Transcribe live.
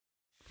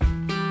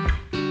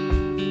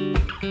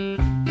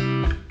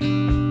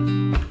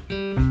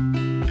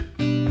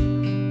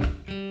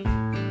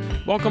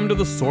Welcome to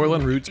the Soil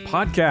and Roots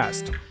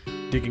podcast,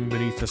 digging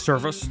beneath the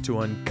surface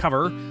to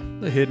uncover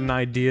the hidden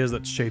ideas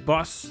that shape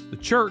us, the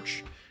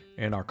church,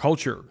 and our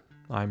culture.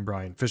 I'm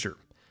Brian Fisher,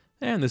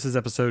 and this is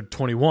episode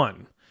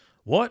 21.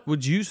 What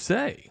would you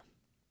say?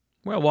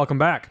 Well, welcome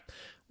back.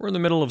 We're in the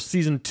middle of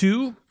season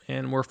 2,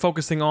 and we're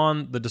focusing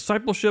on the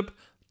discipleship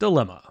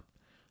dilemma.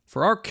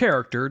 For our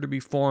character to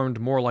be formed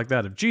more like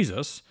that of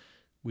Jesus,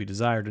 we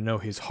desire to know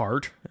his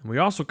heart, and we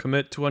also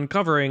commit to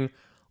uncovering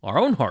our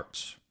own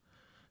hearts.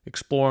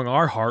 Exploring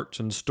our hearts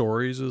and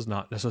stories is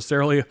not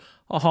necessarily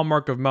a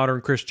hallmark of modern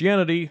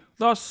Christianity,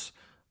 thus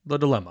the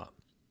dilemma.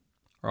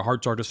 Our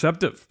hearts are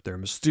deceptive, they're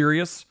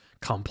mysterious,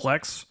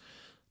 complex,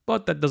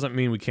 but that doesn't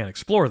mean we can't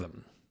explore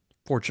them.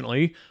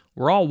 Fortunately,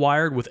 we're all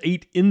wired with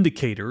 8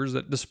 indicators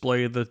that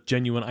display the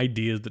genuine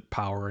ideas that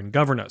power and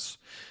govern us.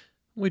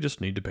 We just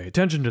need to pay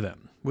attention to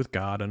them, with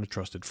God and a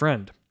trusted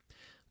friend.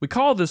 We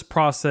call this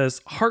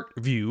process Heart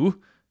View,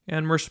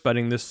 and we're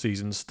spending this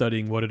season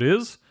studying what it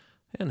is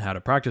and how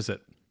to practice it.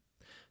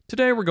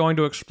 Today we're going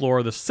to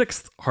explore the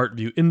 6th Heart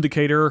View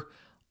indicator,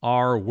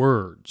 our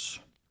words.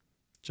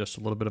 Just a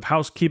little bit of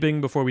housekeeping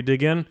before we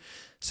dig in.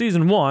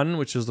 Season 1,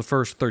 which is the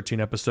first 13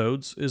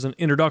 episodes, is an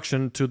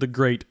introduction to the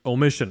Great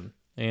Omission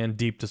and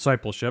deep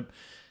discipleship,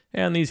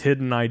 and these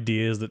hidden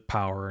ideas that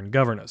power and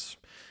govern us.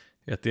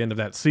 At the end of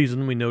that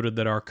season, we noted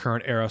that our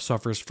current era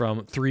suffers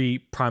from 3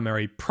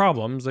 primary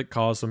problems that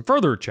cause some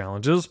further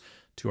challenges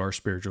to our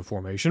spiritual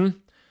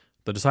formation: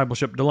 the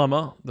discipleship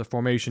dilemma, the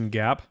formation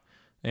gap,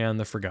 and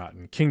the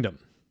forgotten kingdom.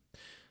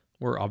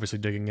 We're obviously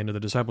digging into the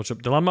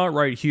discipleship dilemma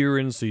right here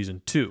in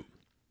season 2.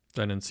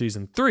 Then in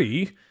season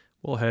 3,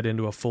 we'll head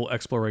into a full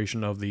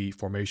exploration of the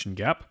formation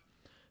gap.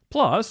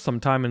 Plus,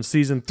 sometime in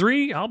season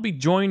 3, I'll be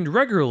joined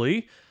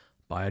regularly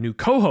by a new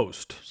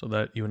co-host so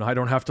that you and I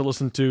don't have to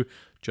listen to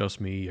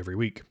just me every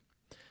week.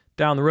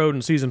 Down the road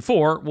in season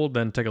 4, we'll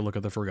then take a look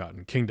at the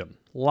forgotten kingdom.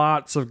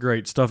 Lots of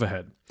great stuff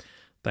ahead.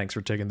 Thanks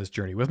for taking this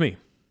journey with me.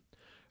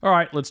 All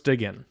right, let's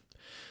dig in.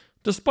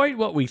 Despite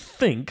what we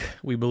think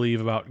we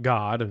believe about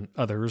God and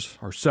others,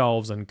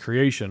 ourselves, and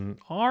creation,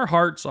 our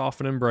hearts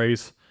often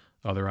embrace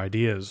other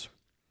ideas.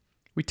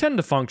 We tend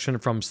to function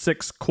from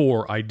 6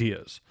 core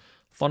ideas,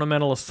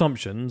 fundamental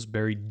assumptions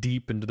buried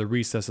deep into the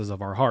recesses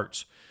of our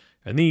hearts,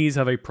 and these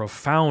have a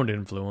profound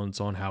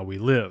influence on how we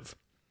live.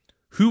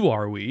 Who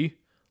are we?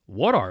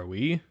 What are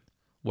we?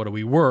 What are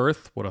we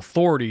worth? What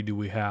authority do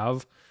we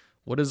have?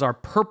 What is our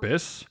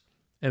purpose?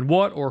 And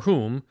what or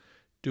whom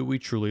do we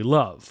truly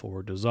love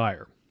or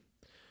desire?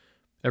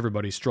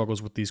 Everybody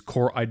struggles with these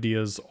core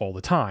ideas all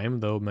the time,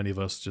 though many of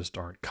us just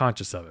aren't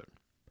conscious of it.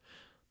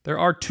 There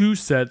are 2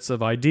 sets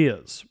of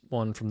ideas,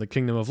 one from the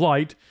kingdom of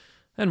light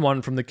and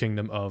one from the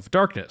kingdom of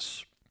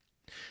darkness.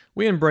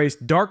 We embrace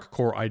dark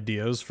core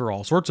ideas for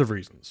all sorts of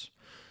reasons.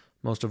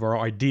 Most of our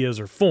ideas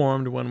are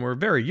formed when we're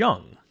very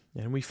young,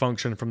 and we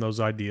function from those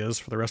ideas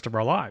for the rest of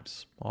our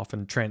lives,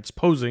 often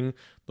transposing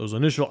those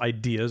initial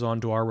ideas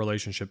onto our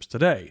relationships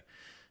today,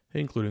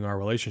 including our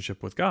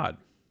relationship with God.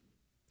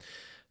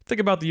 Think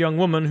about the young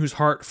woman whose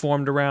heart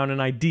formed around an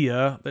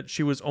idea that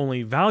she was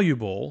only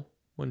valuable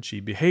when she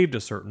behaved a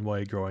certain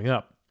way growing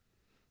up.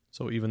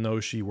 So even though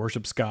she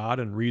worships God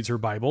and reads her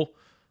Bible,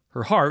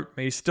 her heart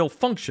may still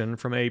function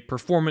from a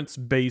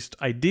performance-based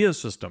idea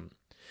system.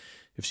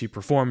 If she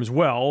performs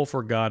well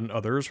for God and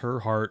others, her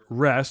heart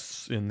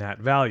rests in that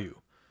value.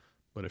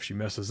 But if she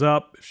messes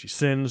up, if she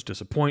sins,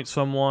 disappoints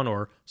someone,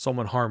 or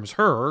someone harms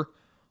her,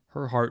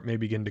 her heart may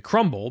begin to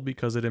crumble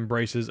because it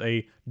embraces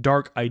a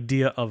dark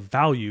idea of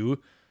value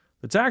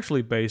that's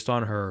actually based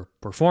on her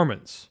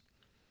performance.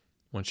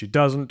 When she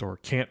doesn't or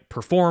can't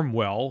perform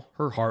well,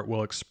 her heart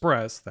will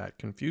express that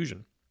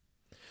confusion.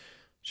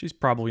 She's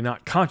probably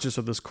not conscious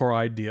of this core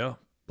idea,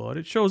 but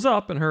it shows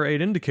up in her 8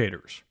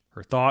 indicators: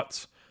 her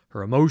thoughts,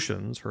 her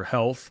emotions, her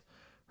health,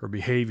 her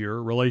behavior,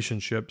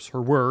 relationships,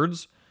 her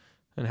words,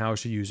 and how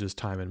she uses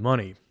time and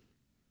money.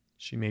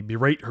 She may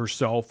berate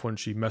herself when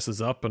she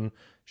messes up, and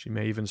she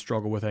may even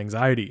struggle with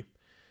anxiety.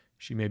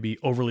 She may be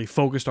overly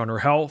focused on her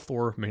health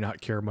or may not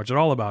care much at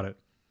all about it.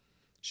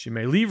 She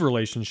may leave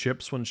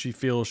relationships when she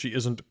feels she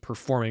isn't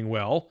performing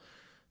well,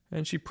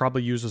 and she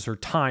probably uses her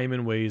time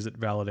in ways that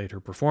validate her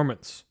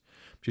performance.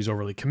 She's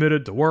overly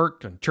committed to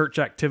work and church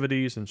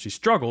activities, and she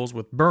struggles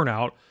with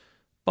burnout,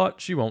 but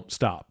she won't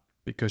stop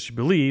because she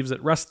believes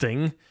that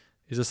resting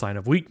is a sign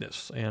of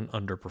weakness and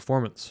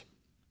underperformance.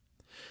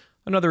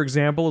 Another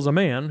example is a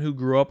man who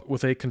grew up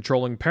with a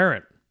controlling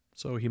parent,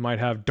 so he might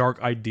have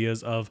dark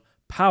ideas of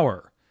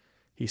power.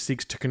 He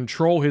seeks to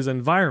control his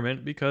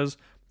environment because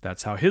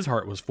that's how his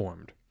heart was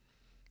formed.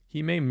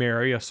 He may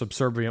marry a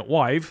subservient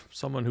wife,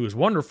 someone who is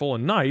wonderful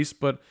and nice,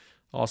 but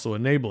also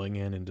enabling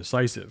and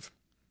indecisive.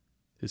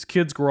 His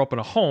kids grow up in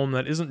a home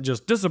that isn't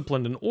just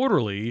disciplined and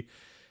orderly,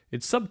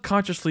 it's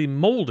subconsciously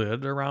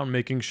molded around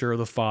making sure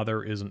the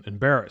father isn't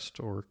embarrassed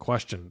or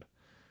questioned.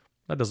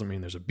 That doesn't mean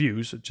there's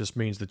abuse, it just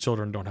means the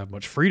children don't have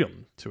much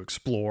freedom to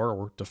explore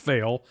or to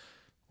fail,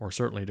 or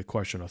certainly to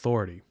question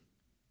authority.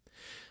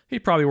 He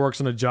probably works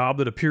in a job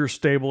that appears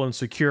stable and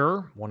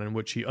secure, one in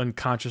which he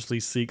unconsciously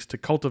seeks to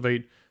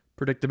cultivate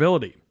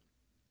predictability.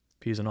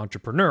 If he's an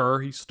entrepreneur,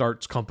 he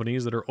starts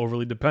companies that are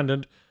overly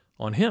dependent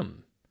on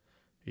him.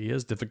 He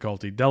has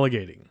difficulty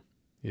delegating.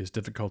 He has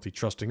difficulty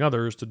trusting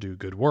others to do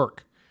good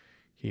work.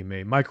 He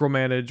may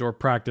micromanage or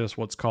practice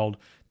what's called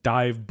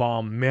dive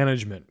bomb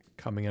management,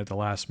 coming in at the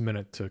last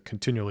minute to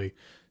continually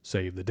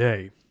save the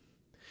day.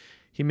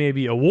 He may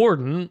be a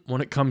warden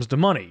when it comes to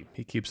money.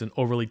 He keeps an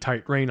overly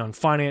tight rein on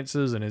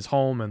finances in his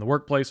home and the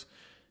workplace.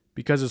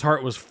 Because his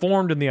heart was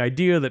formed in the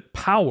idea that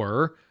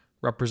power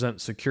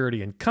represents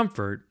security and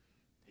comfort,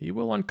 he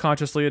will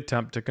unconsciously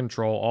attempt to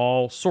control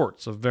all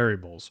sorts of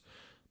variables,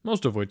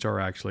 most of which are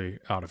actually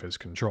out of his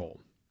control.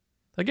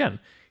 Again,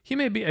 he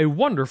may be a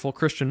wonderful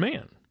Christian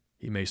man.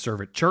 He may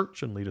serve at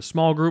church and lead a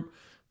small group.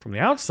 From the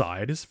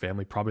outside, his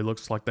family probably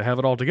looks like they have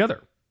it all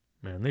together,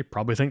 and they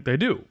probably think they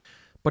do.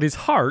 But his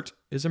heart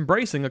is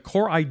embracing a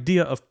core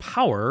idea of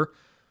power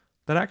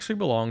that actually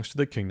belongs to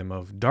the kingdom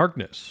of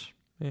darkness,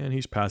 and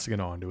he's passing it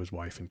on to his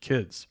wife and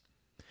kids.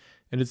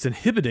 And it's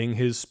inhibiting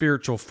his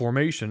spiritual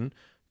formation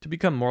to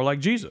become more like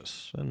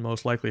Jesus, and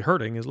most likely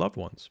hurting his loved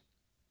ones.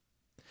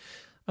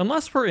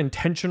 Unless we're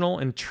intentional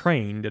and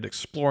trained at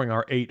exploring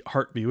our 8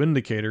 heart view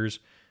indicators,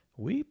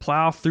 we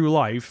plow through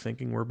life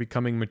thinking we're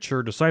becoming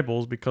mature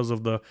disciples because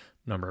of the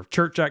number of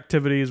church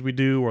activities we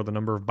do or the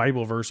number of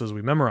Bible verses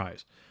we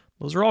memorize.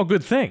 Those are all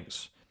good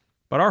things,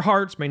 but our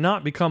hearts may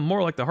not become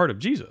more like the heart of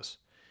Jesus.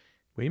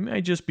 We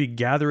may just be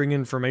gathering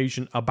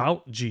information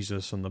about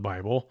Jesus and the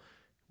Bible.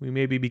 We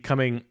may be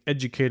becoming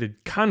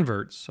educated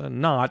converts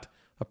and not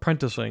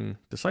apprenticing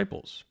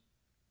disciples.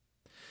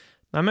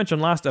 Now, I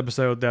mentioned last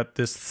episode that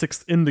this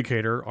 6th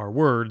indicator, our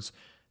words,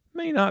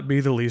 may not be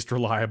the least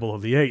reliable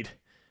of the 8.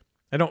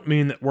 I don't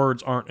mean that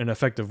words aren't an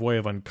effective way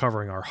of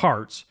uncovering our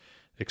hearts.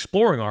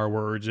 Exploring our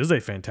words is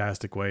a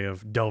fantastic way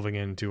of delving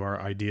into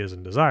our ideas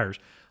and desires.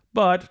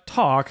 But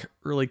talk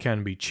really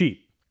can be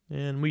cheap,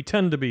 and we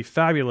tend to be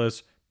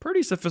fabulous,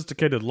 pretty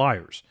sophisticated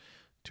liars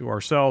to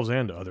ourselves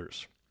and to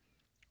others.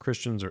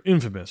 Christians are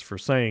infamous for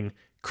saying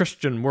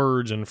Christian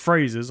words and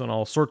phrases in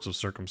all sorts of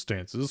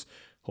circumstances,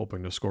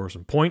 hoping to score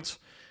some points.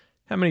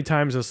 How many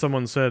times has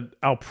someone said,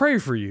 "I'll pray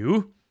for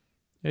you,"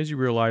 as you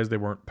realize they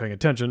weren't paying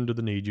attention to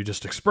the need you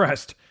just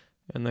expressed,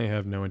 and they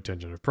have no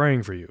intention of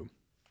praying for you?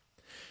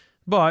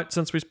 But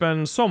since we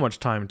spend so much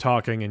time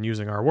talking and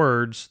using our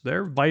words,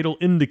 they're vital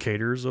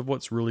indicators of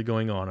what's really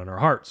going on in our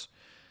hearts.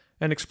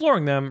 And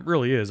exploring them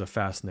really is a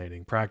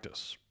fascinating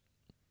practice.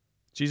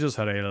 Jesus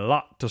had a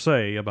lot to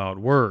say about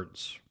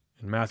words.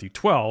 In Matthew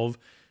 12,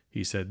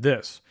 he said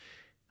this: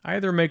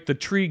 "Either make the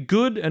tree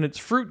good and its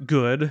fruit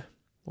good,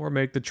 or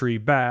make the tree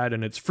bad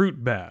and its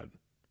fruit bad.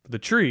 For the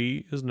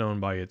tree is known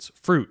by its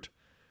fruit.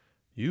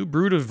 You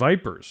brood of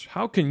vipers,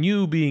 how can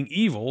you, being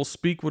evil,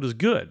 speak what is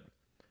good?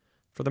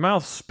 For the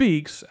mouth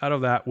speaks out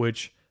of that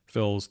which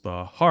fills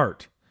the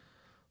heart.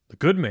 The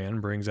good man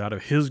brings out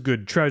of his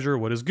good treasure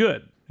what is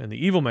good, and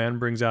the evil man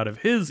brings out of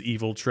his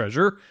evil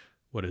treasure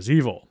what is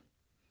evil.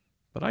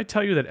 But I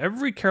tell you that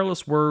every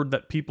careless word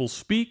that people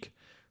speak,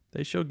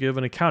 they shall give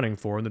an accounting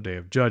for in the day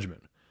of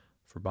judgment.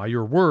 For by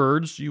your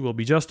words you will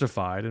be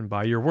justified, and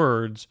by your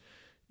words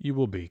you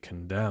will be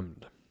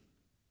condemned."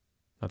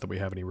 Not that we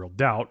have any real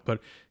doubt, but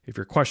if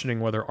you're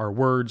questioning whether our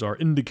words are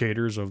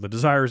indicators of the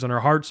desires in our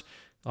hearts,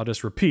 I'll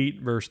just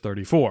repeat verse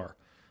 34.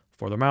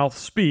 For the mouth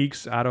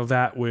speaks out of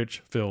that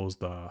which fills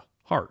the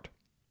heart.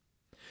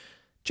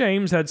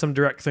 James had some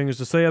direct things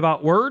to say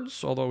about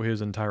words, although his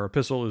entire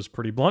epistle is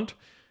pretty blunt.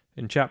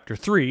 In chapter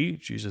 3,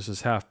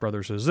 Jesus'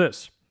 half-brother says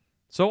this: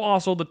 "So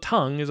also the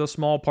tongue is a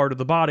small part of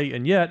the body,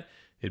 and yet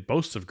it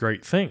boasts of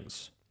great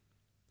things.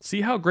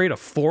 See how great a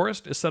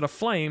forest is set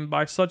aflame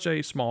by such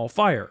a small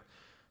fire.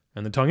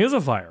 And the tongue is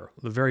a fire,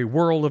 the very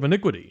world of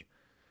iniquity.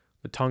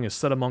 The tongue is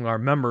set among our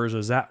members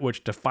as that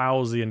which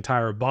defiles the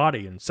entire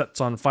body and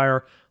sets on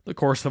fire the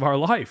course of our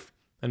life,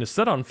 and is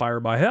set on fire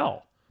by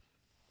hell.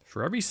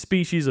 For every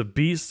species of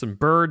beasts and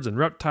birds and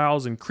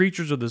reptiles and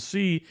creatures of the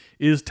sea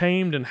is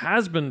tamed and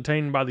has been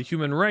tamed by the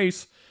human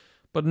race,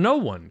 but no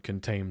one can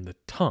tame the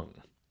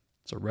tongue.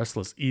 It's a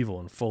restless evil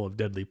and full of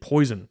deadly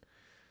poison.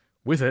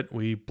 With it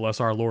we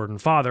bless our Lord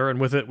and Father, and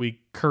with it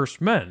we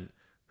curse men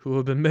who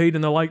have been made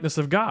in the likeness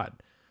of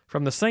God.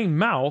 From the same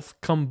mouth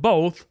come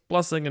both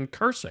blessing and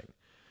cursing.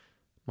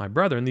 My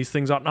brethren, these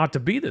things ought not to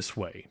be this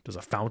way. Does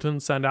a fountain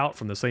send out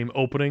from the same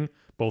opening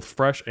both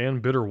fresh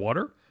and bitter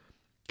water?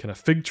 Can a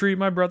fig tree,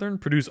 my brethren,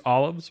 produce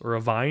olives, or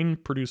a vine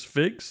produce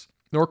figs?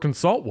 Nor can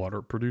salt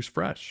water produce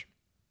fresh."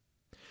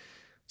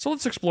 So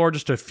let's explore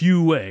just a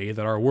few ways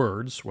that our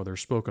words, whether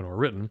spoken or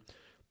written,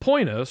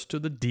 point us to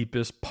the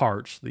deepest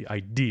parts, the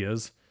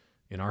ideas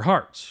in our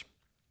hearts.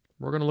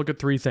 We're going to look at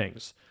 3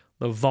 things: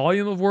 the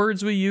volume of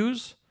words we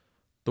use,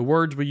 the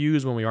words we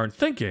use when we aren't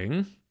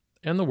thinking,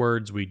 and the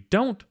words we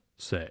don't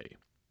say.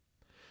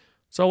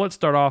 So let's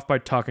start off by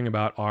talking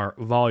about our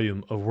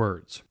volume of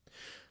words.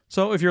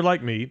 So if you're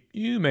like me,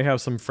 you may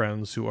have some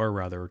friends who are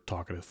rather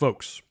talkative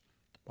folks.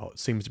 While it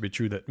seems to be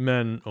true that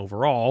men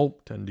overall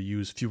tend to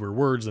use fewer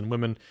words than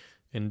women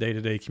in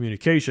day-to-day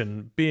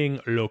communication, being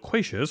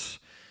loquacious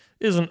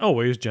isn't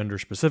always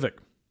gender-specific.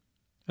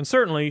 And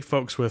certainly,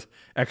 folks with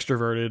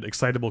extroverted,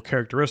 excitable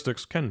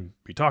characteristics can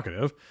be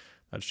talkative.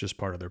 That's just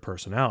part of their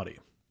personality.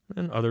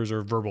 And others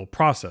are verbal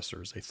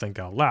processors. They think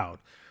out loud.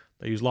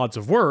 They use lots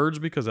of words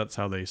because that's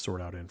how they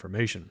sort out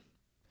information.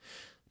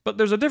 But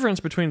there's a difference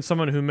between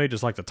someone who may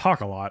just like to talk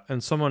a lot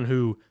and someone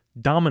who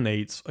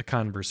dominates a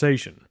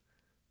conversation,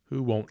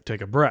 who won't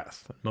take a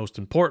breath, and most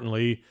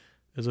importantly,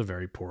 is a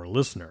very poor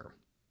listener.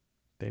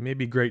 They may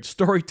be great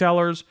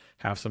storytellers,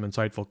 have some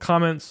insightful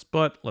comments,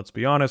 but let's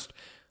be honest,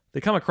 they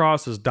come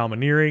across as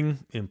domineering,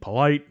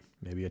 impolite,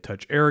 maybe a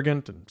touch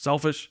arrogant and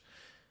selfish.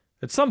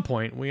 At some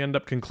point, we end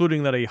up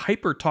concluding that a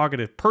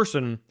hyper-talkative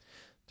person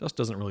just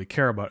doesn't really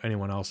care about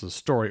anyone else's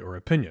story or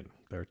opinion.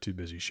 They're too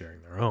busy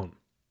sharing their own.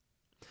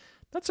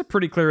 That's a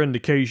pretty clear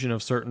indication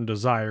of certain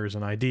desires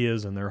and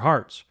ideas in their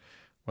hearts,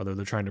 whether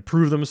they're trying to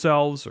prove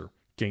themselves or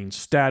gain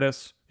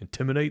status,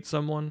 intimidate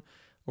someone,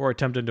 or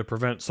attempting to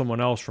prevent someone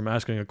else from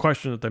asking a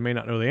question that they may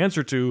not know the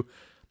answer to.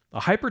 A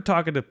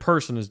hyper-talkative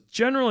person is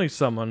generally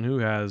someone who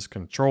has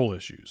control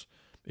issues,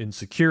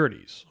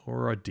 insecurities,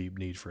 or a deep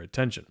need for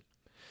attention.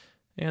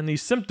 And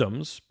these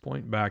symptoms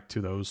point back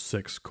to those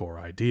 6 core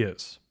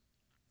ideas.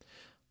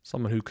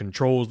 Someone who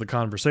controls the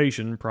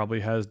conversation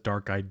probably has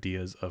dark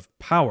ideas of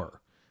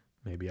power,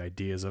 maybe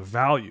ideas of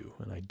value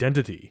and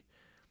identity.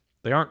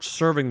 They aren't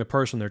serving the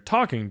person they're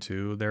talking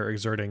to, they're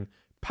exerting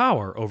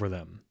power over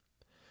them.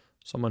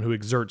 Someone who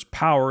exerts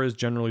power is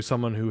generally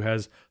someone who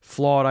has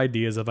flawed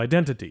ideas of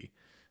identity.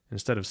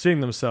 Instead of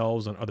seeing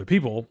themselves and other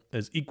people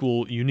as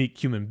equal,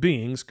 unique human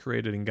beings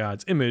created in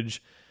God's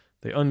image,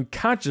 they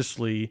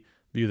unconsciously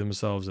view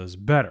themselves as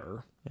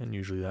better, and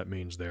usually that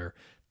means they're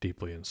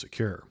deeply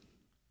insecure.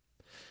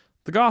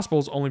 The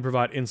Gospels only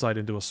provide insight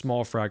into a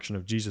small fraction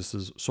of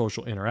Jesus'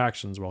 social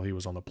interactions while he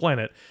was on the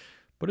planet,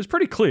 but it's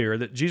pretty clear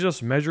that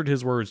Jesus measured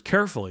his words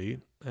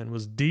carefully and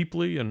was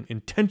deeply and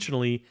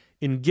intentionally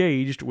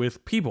engaged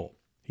with people.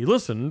 He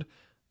listened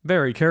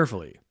very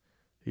carefully.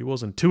 He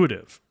was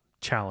intuitive,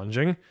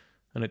 challenging,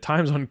 and at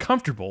times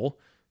uncomfortable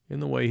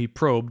in the way he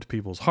probed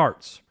people's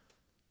hearts.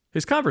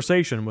 His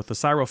conversation with the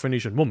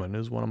Syrophoenician woman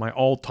is one of my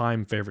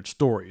all-time favorite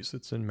stories.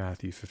 It's in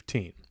Matthew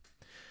 15.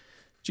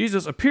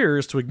 Jesus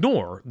appears to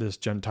ignore this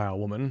Gentile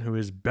woman who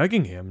is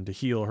begging him to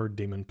heal her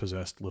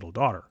demon-possessed little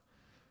daughter.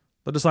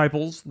 The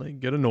disciples, they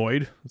get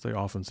annoyed, as they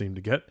often seem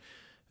to get,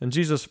 and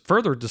Jesus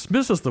further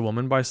dismisses the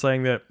woman by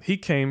saying that he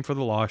came for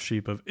the lost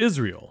sheep of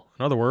Israel.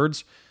 In other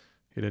words,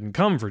 he didn't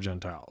come for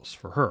Gentiles,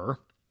 for her.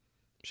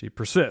 She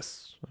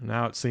persists, and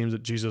now it seems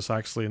that Jesus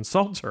actually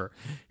insults her.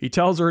 He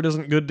tells her it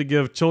isn't good to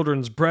give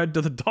children's bread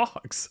to the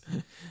dogs.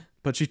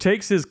 But she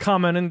takes his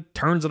comment and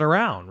turns it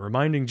around,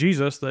 reminding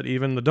Jesus that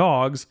even the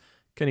dogs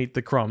can eat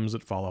the crumbs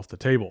that fall off the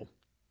table.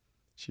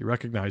 She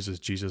recognizes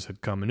Jesus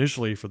had come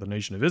initially for the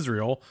nation of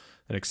Israel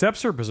and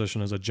accepts her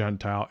position as a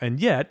Gentile, and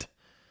yet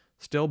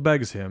still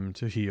begs him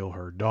to heal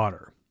her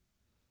daughter.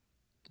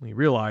 We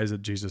realize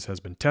that Jesus has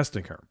been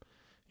testing her,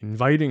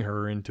 inviting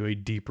her into a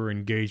deeper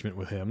engagement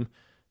with him,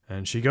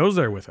 and she goes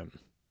there with him.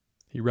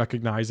 He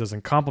recognizes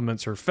and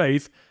compliments her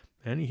faith,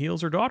 and he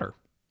heals her daughter.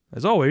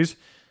 As always,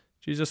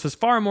 Jesus is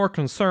far more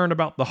concerned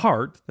about the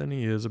heart than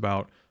he is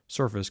about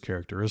surface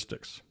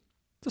characteristics.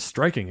 It's a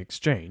striking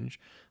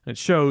exchange, and it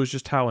shows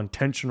just how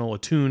intentional,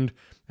 attuned,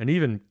 and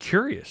even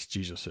curious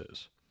Jesus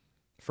is.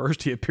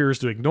 First, he appears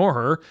to ignore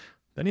her,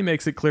 then he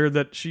makes it clear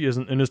that she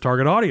isn't in his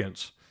target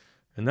audience.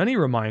 And then he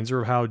reminds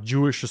her of how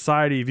Jewish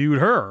society viewed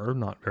her,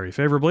 not very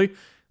favorably,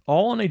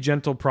 all in a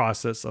gentle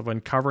process of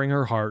uncovering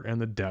her heart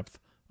and the depth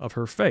of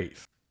her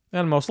faith,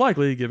 and most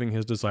likely giving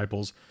his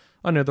disciples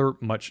another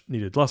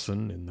much-needed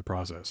lesson in the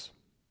process.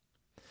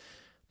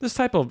 This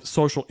type of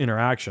social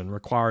interaction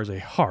requires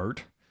a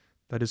heart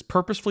that is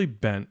purposefully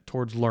bent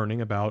towards learning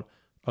about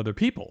other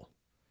people,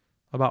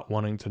 about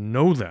wanting to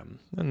know them,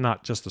 and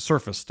not just the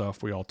surface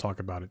stuff we all talk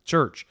about at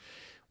church.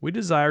 We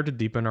desire to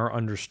deepen our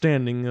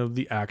understanding of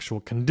the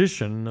actual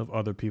condition of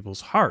other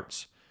people's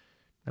hearts,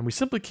 and we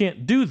simply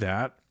can't do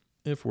that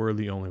if we're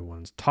the only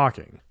ones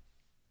talking.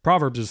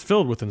 Proverbs is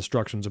filled with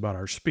instructions about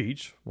our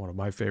speech. One of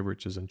my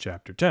favorites is in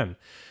chapter 10.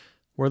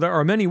 Where there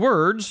are many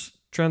words,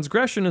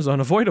 transgression is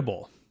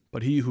unavoidable,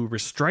 but he who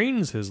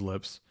restrains his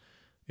lips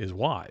is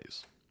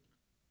wise.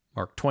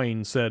 Mark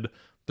Twain said,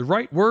 "The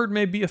right word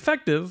may be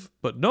effective,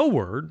 but no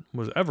word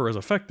was ever as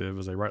effective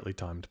as a rightly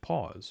timed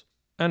pause."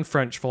 And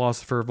French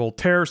philosopher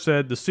Voltaire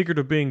said, "The secret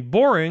of being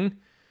boring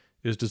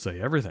is to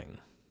say everything."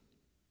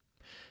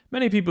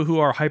 Many people who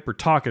are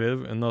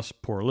hyper-talkative, and thus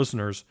poor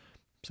listeners,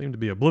 seem to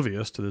be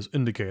oblivious to this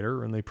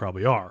indicator, and they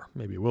probably are,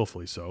 maybe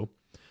willfully so.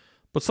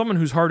 But someone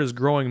whose heart is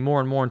growing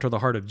more and more into the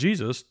heart of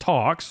Jesus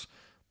talks,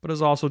 but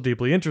is also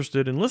deeply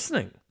interested in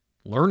listening,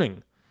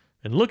 learning,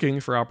 and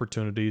looking for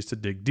opportunities to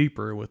dig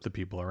deeper with the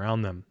people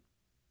around them.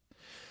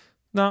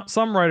 Now,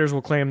 some writers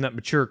will claim that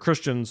mature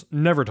Christians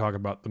never talk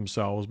about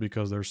themselves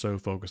because they're so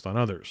focused on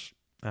others.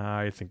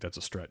 I think that's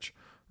a stretch.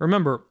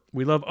 Remember,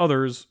 we love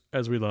others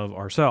as we love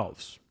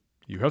ourselves.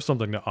 You have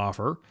something to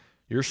offer.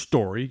 Your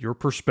story, your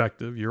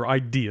perspective, your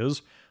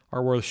ideas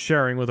are worth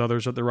sharing with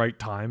others at the right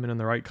time and in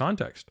the right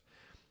context.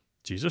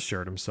 Jesus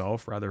shared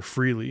himself rather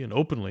freely and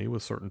openly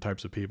with certain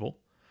types of people.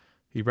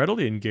 He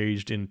readily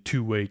engaged in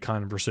two-way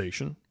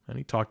conversation, and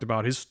he talked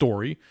about his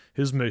story,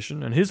 his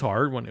mission, and his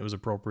heart when it was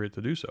appropriate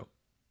to do so.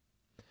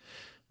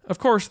 Of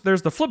course,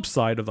 there's the flip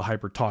side of the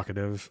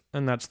hyper-talkative,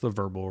 and that's the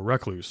verbal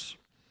recluse.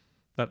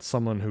 That's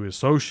someone who is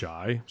so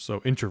shy,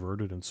 so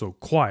introverted, and so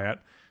quiet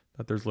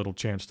that there's little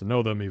chance to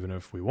know them even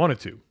if we wanted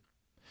to.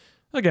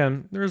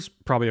 Again, there's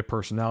probably a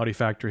personality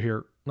factor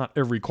here. Not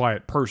every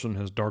quiet person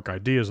has dark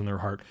ideas in their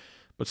heart,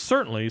 but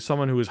certainly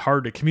someone who is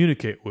hard to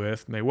communicate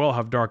with may well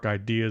have dark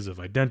ideas of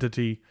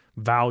identity,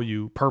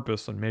 value,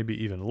 purpose, and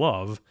maybe even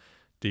love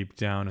deep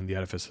down in the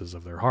edifices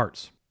of their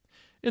hearts.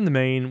 In the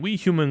main, we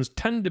humans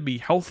tend to be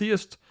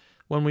healthiest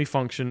when we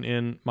function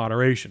in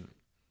moderation.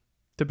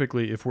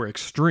 Typically, if we're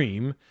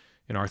extreme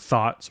in our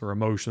thoughts or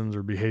emotions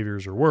or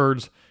behaviors or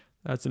words,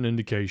 that's an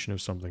indication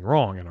of something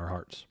wrong in our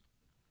hearts.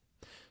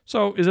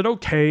 So, is it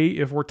okay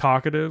if we're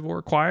talkative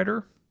or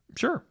quieter?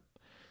 Sure.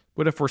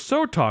 But if we're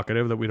so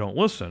talkative that we don't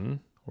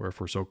listen, or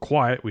if we're so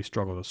quiet we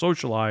struggle to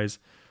socialize,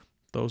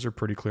 those are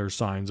pretty clear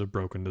signs of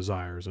broken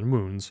desires and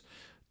wounds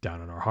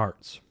down in our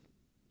hearts.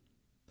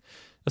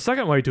 A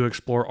second way to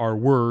explore our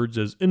words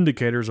as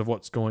indicators of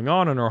what's going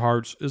on in our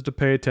hearts is to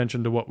pay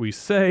attention to what we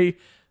say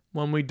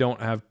when we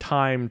don't have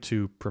time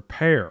to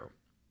prepare,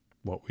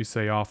 what we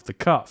say off the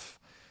cuff,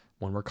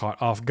 when we're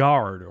caught off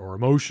guard or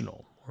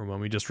emotional, or when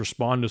we just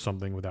respond to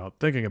something without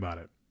thinking about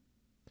it.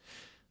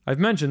 I've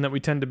mentioned that we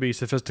tend to be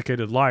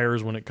sophisticated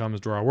liars when it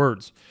comes to our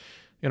words.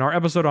 In our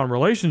episode on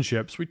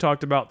relationships, we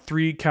talked about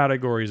 3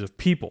 categories of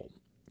people: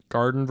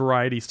 garden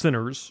variety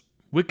sinners,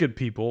 wicked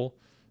people,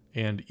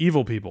 and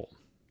evil people.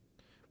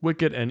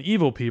 Wicked and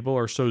evil people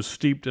are so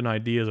steeped in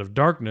ideas of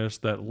darkness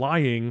that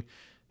lying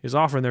is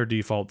often their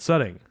default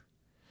setting.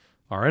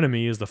 Our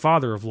enemy is the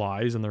father of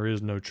lies, and there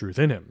is no truth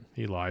in him.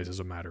 He lies as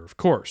a matter of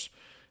course.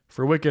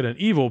 For wicked and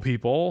evil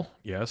people,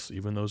 yes,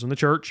 even those in the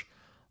church,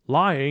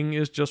 lying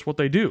is just what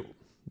they do.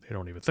 They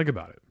don't even think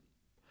about it.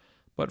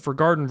 But for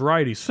garden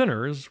variety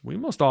sinners, we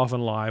most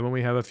often lie when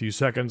we have a few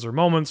seconds or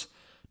moments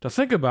to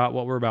think about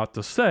what we're about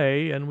to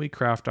say, and we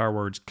craft our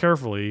words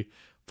carefully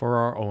for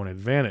our own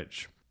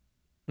advantage.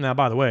 Now,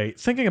 by the way,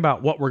 thinking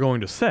about what we're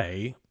going to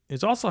say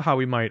is also how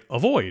we might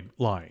avoid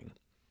lying.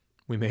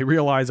 We may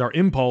realize our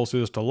impulse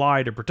is to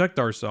lie to protect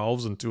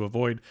ourselves and to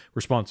avoid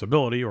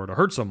responsibility or to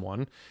hurt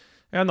someone,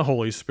 and the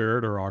Holy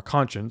Spirit or our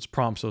conscience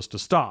prompts us to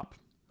stop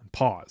and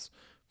pause,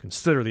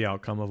 consider the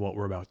outcome of what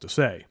we're about to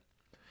say.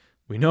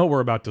 We know we're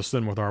about to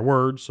sin with our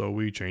words, so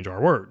we change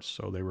our words,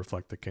 so they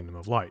reflect the kingdom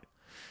of light.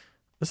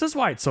 This is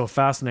why it's so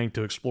fascinating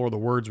to explore the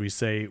words we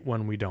say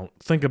when we don't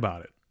think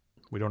about it.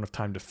 We don't have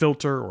time to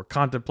filter or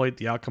contemplate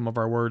the outcome of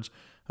our words,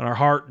 and our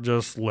heart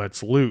just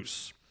lets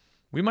loose.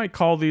 We might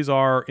call these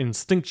our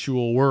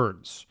instinctual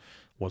words.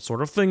 What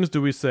sort of things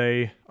do we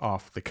say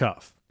off the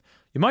cuff?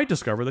 You might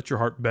discover that your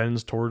heart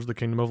bends towards the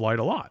kingdom of light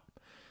a lot.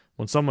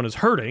 When someone is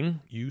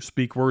hurting, you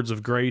speak words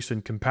of grace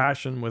and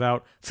compassion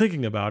without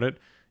thinking about it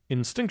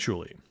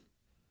instinctually.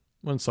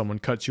 When someone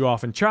cuts you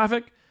off in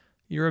traffic,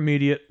 your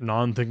immediate,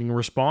 non-thinking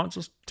response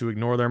is to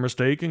ignore their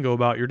mistake and go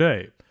about your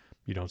day.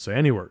 You don't say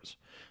any words.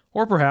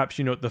 Or perhaps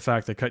you note the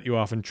fact they cut you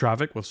off in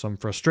traffic with some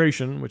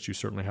frustration, which you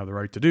certainly have the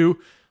right to do,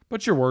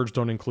 but your words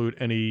don't include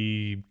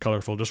any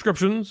colorful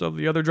descriptions of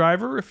the other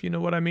driver, if you know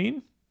what I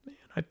mean.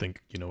 I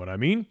think you know what I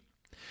mean.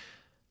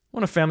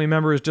 When a family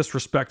member is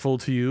disrespectful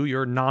to you,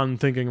 your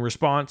non-thinking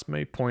response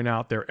may point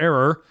out their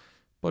error,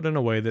 but in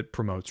a way that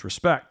promotes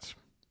respect.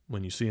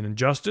 When you see an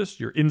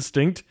injustice, your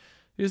instinct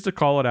is to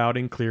call it out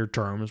in clear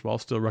terms while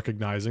still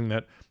recognizing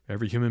that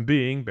every human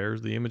being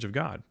bears the image of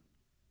God.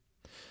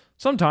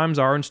 Sometimes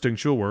our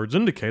instinctual words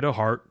indicate a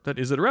heart that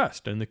is at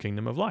rest in the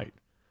kingdom of light.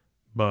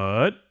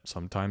 But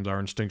sometimes our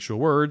instinctual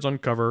words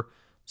uncover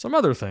some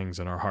other things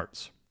in our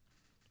hearts.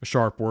 A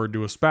sharp word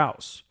to a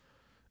spouse,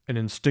 an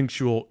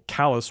instinctual,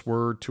 callous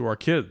word to our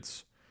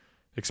kids,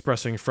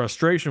 expressing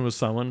frustration with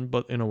someone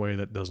but in a way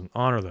that doesn't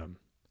honor them.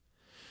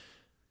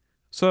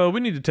 So we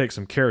need to take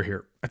some care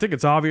here. I think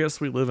it's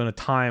obvious we live in a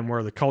time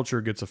where the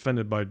culture gets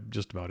offended by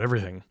just about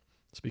everything.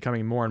 It's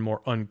becoming more and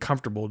more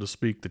uncomfortable to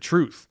speak the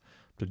truth,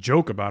 to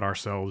joke about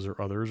ourselves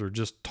or others, or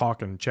just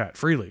talk and chat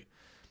freely.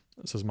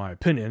 This is my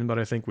opinion, but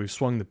I think we've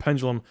swung the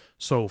pendulum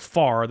so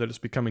far that it's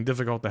becoming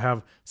difficult to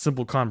have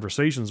simple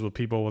conversations with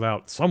people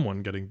without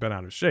someone getting bent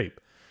out of shape.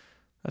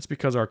 That's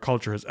because our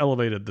culture has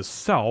elevated the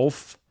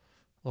self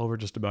over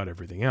just about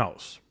everything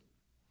else.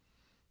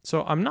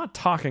 So I'm not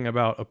talking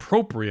about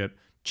appropriate,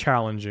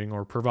 challenging,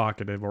 or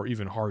provocative, or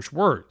even harsh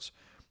words.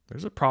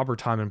 There's a proper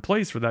time and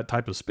place for that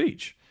type of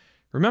speech.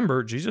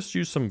 Remember, Jesus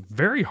used some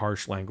very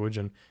harsh language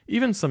and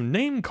even some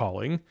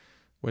name-calling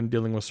when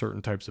dealing with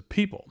certain types of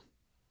people.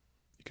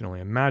 You can only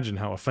imagine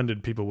how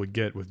offended people would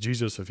get with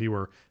Jesus if he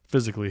were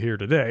physically here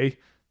today.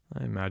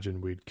 I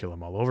imagine we'd kill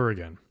him all over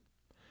again.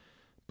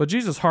 But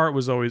Jesus' heart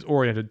was always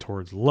oriented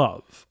towards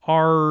love.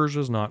 Ours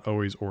is not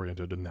always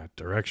oriented in that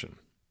direction.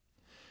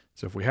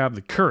 So if we have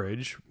the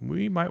courage,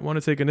 we might want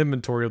to take an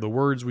inventory of the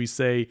words we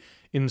say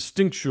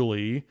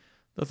instinctually,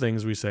 the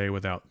things we say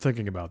without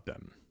thinking about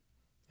them.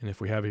 And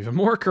if we have even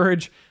more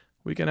courage,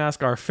 We can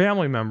ask our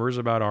family members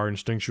about our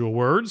instinctual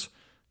words.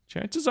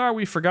 Chances are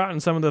we've forgotten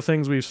some of the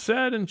things we've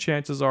said, and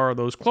chances are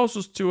those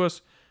closest to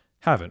us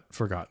haven't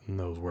forgotten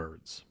those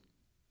words.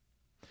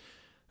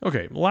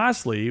 Okay,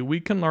 lastly, we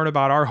can learn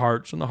about our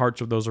hearts and the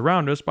hearts of those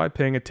around us by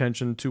paying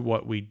attention to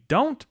what we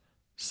don't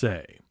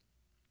say.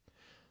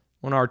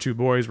 When our two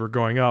boys were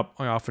growing up,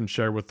 I often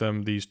shared with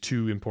them these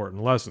two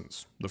important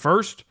lessons. The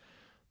first,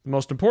 the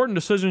most important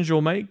decisions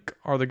you'll make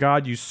are the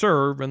God you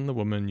serve and the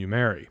woman you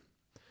marry.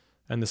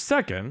 And the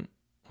second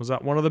was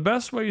that one of the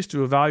best ways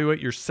to evaluate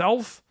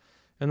yourself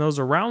and those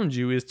around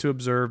you is to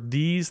observe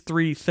these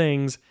three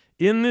things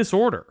in this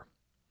order.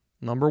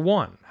 Number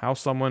 1, how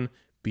someone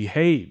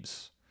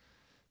behaves.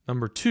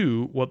 Number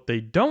 2, what they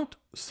don't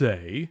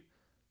say,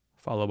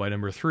 followed by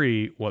number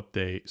 3, what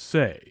they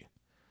say.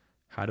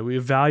 How do we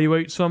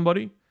evaluate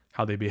somebody?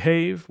 How they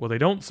behave, what they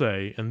don't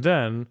say, and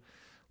then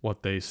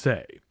what they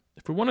say.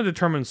 If we want to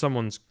determine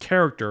someone's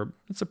character,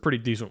 it's a pretty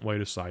decent way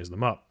to size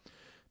them up.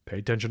 Pay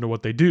attention to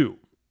what they do.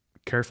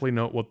 Carefully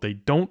note what they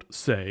don't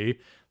say,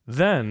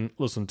 then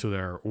listen to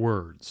their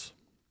words.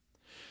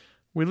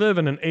 We live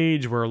in an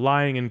age where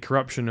lying and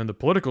corruption in the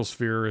political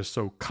sphere is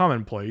so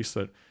commonplace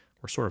that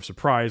we're sort of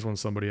surprised when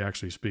somebody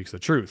actually speaks the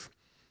truth.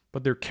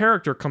 But their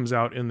character comes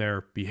out in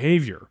their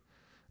behavior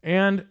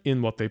and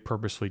in what they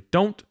purposely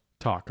don't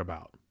talk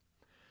about.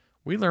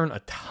 We learn a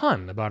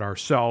ton about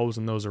ourselves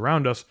and those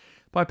around us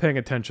by paying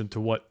attention to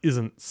what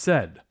isn't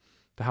said,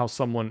 to how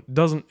someone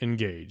doesn't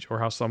engage or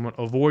how someone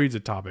avoids a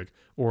topic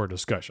or a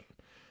discussion,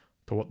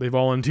 to what they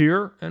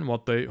volunteer and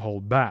what they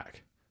hold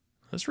back.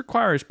 This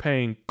requires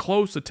paying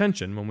close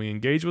attention when we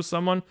engage with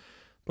someone,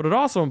 but it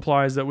also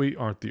implies that we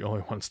aren't the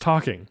only ones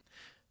talking.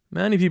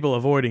 Many people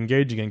avoid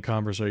engaging in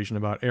conversation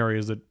about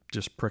areas that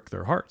just prick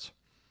their hearts.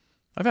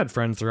 I've had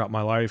friends throughout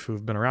my life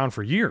who've been around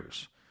for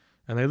years,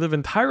 and they live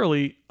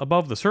entirely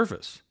above the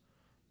surface.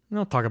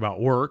 They'll talk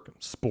about work,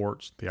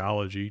 sports,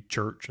 theology,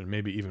 church, and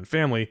maybe even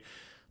family,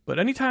 but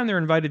anytime they're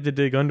invited to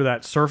dig under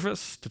that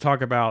surface to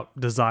talk about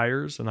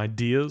desires and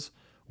ideas,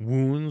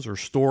 wounds, or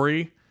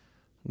story,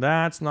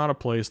 that's not a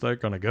place they're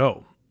going to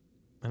go.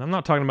 And I'm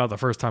not talking about the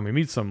first time we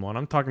meet someone.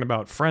 I'm talking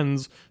about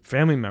friends,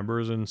 family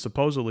members, and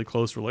supposedly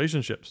close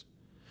relationships.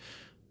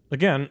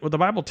 Again, what the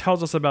Bible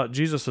tells us about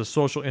Jesus'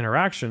 social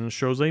interaction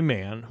shows a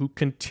man who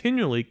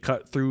continually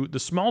cut through the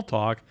small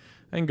talk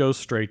and goes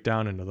straight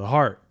down into the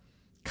heart,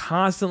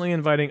 constantly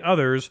inviting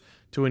others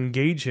to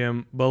engage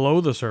him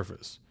below the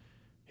surface.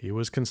 He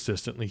was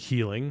consistently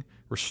healing,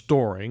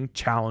 restoring,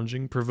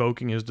 challenging,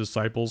 provoking his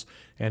disciples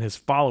and his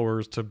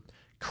followers to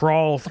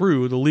crawl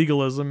through the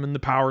legalism and the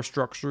power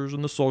structures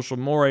and the social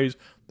mores,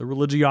 the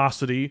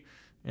religiosity,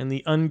 and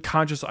the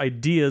unconscious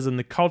ideas in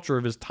the culture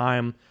of his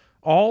time,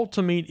 all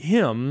to meet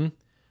him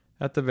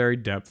at the very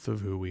depth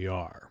of who we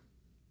are.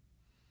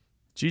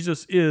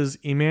 Jesus is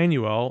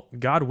Emmanuel,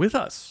 God with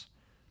us,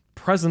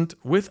 present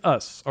with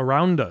us,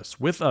 around us,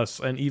 with us,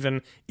 and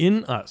even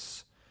in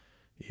us,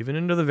 even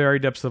into the very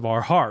depths of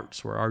our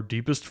hearts, where our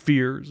deepest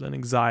fears and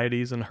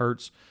anxieties and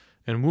hurts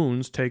and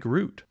wounds take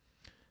root.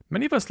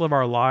 Many of us live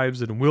our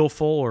lives in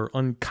willful or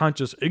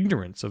unconscious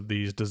ignorance of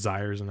these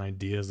desires and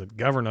ideas that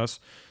govern us,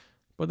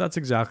 but that's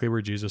exactly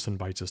where Jesus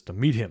invites us to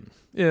meet him,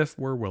 if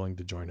we're willing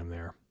to join him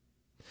there.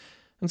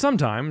 And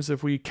sometimes,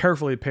 if we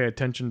carefully pay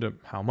attention to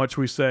how much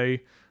we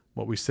say,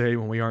 what we say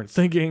when we aren't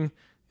thinking,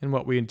 and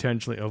what we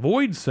intentionally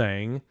avoid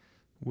saying,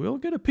 we'll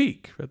get a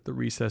peek at the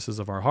recesses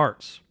of our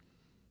hearts.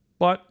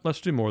 But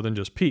let's do more than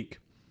just peek.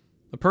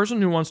 The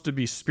person who wants to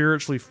be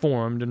spiritually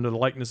formed into the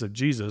likeness of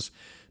Jesus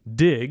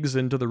digs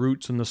into the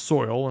roots in the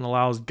soil and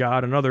allows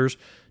God and others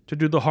to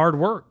do the hard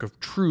work of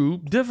true,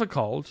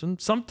 difficult,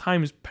 and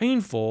sometimes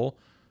painful,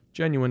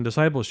 genuine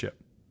discipleship.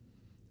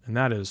 And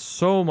that is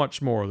so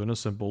much more than a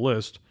simple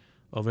list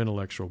of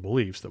intellectual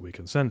beliefs that we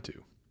consent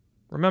to.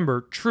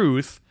 Remember,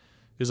 truth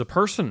is a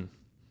person.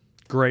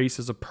 Grace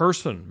is a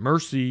person.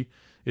 Mercy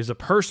is a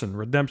person.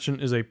 Redemption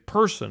is a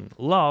person.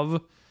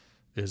 Love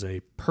is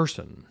a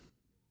person.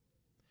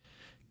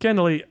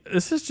 Candidly,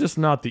 this is just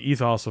not the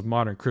ethos of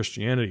modern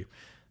Christianity.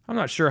 I'm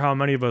not sure how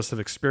many of us have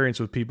experience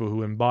with people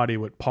who embody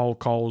what Paul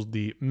calls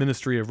the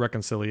ministry of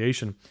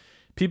reconciliation.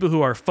 People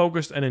who are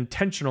focused and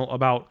intentional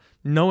about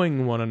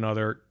knowing one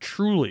another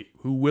truly,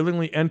 who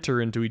willingly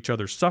enter into each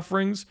other's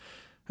sufferings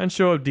and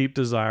show a deep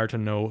desire to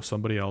know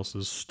somebody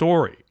else's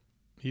story,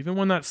 even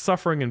when that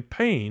suffering and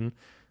pain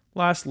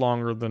lasts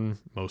longer than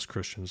most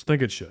Christians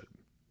think it should.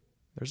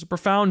 There's a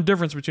profound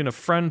difference between a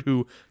friend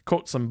who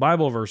quotes some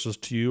Bible verses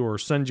to you or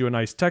sends you a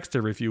nice text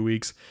every few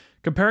weeks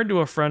compared to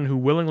a friend who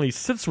willingly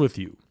sits with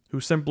you, who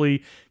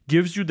simply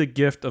gives you the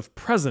gift of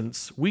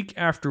presence week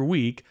after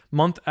week,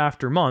 month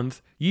after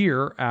month,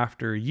 year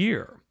after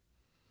year.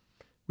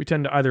 We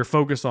tend to either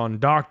focus on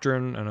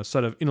doctrine and a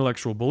set of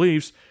intellectual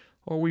beliefs,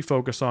 or we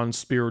focus on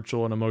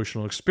spiritual and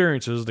emotional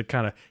experiences that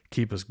kind of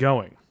keep us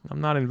going. I'm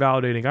not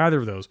invalidating either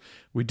of those.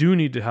 We do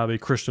need to have a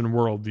Christian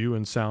worldview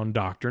and sound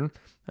doctrine,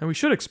 and we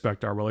should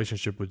expect our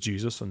relationship with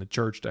Jesus and the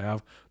church to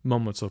have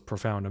moments of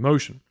profound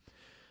emotion.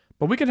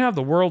 But we can have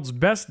the world's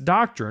best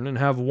doctrine and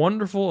have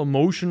wonderful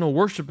emotional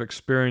worship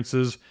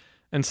experiences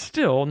and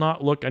still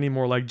not look any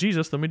more like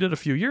Jesus than we did a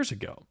few years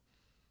ago.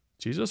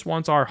 Jesus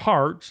wants our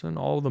hearts and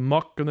all the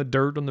muck and the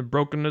dirt and the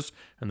brokenness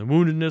and the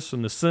woundedness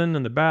and the sin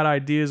and the bad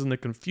ideas and the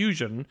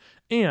confusion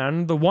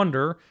and the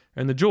wonder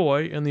and the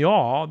joy and the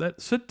awe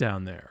that sit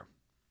down there.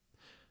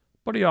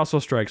 But he also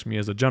strikes me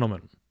as a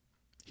gentleman.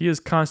 He is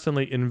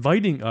constantly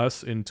inviting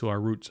us into our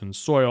roots and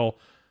soil,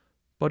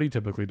 but he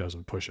typically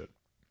doesn't push it.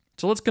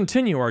 So let's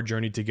continue our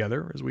journey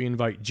together as we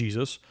invite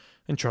Jesus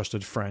and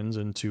trusted friends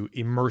into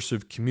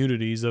immersive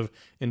communities of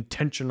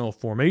intentional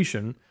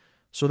formation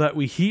so that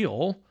we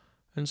heal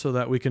and so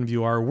that we can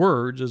view our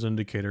words as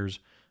indicators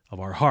of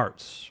our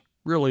hearts.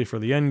 Really, for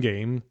the end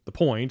game, the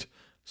point,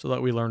 so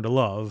that we learn to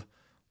love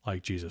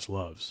like Jesus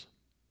loves.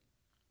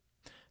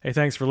 Hey,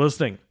 thanks for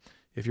listening.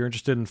 If you're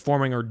interested in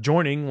forming or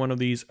joining one of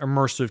these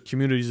immersive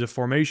communities of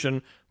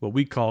formation, what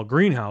we call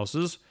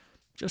greenhouses,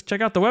 just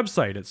check out the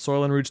website at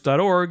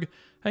soilandroots.org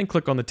and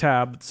click on the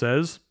tab that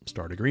says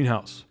Start a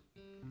Greenhouse.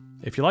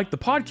 If you like the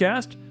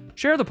podcast,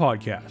 share the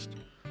podcast.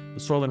 The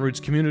Soil and Roots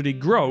community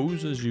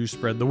grows as you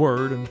spread the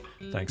word, and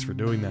thanks for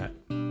doing that.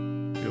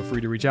 Feel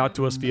free to reach out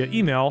to us via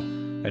email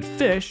at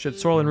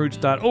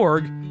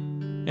fish@soilandroots.org,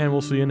 and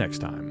we'll see you next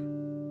time.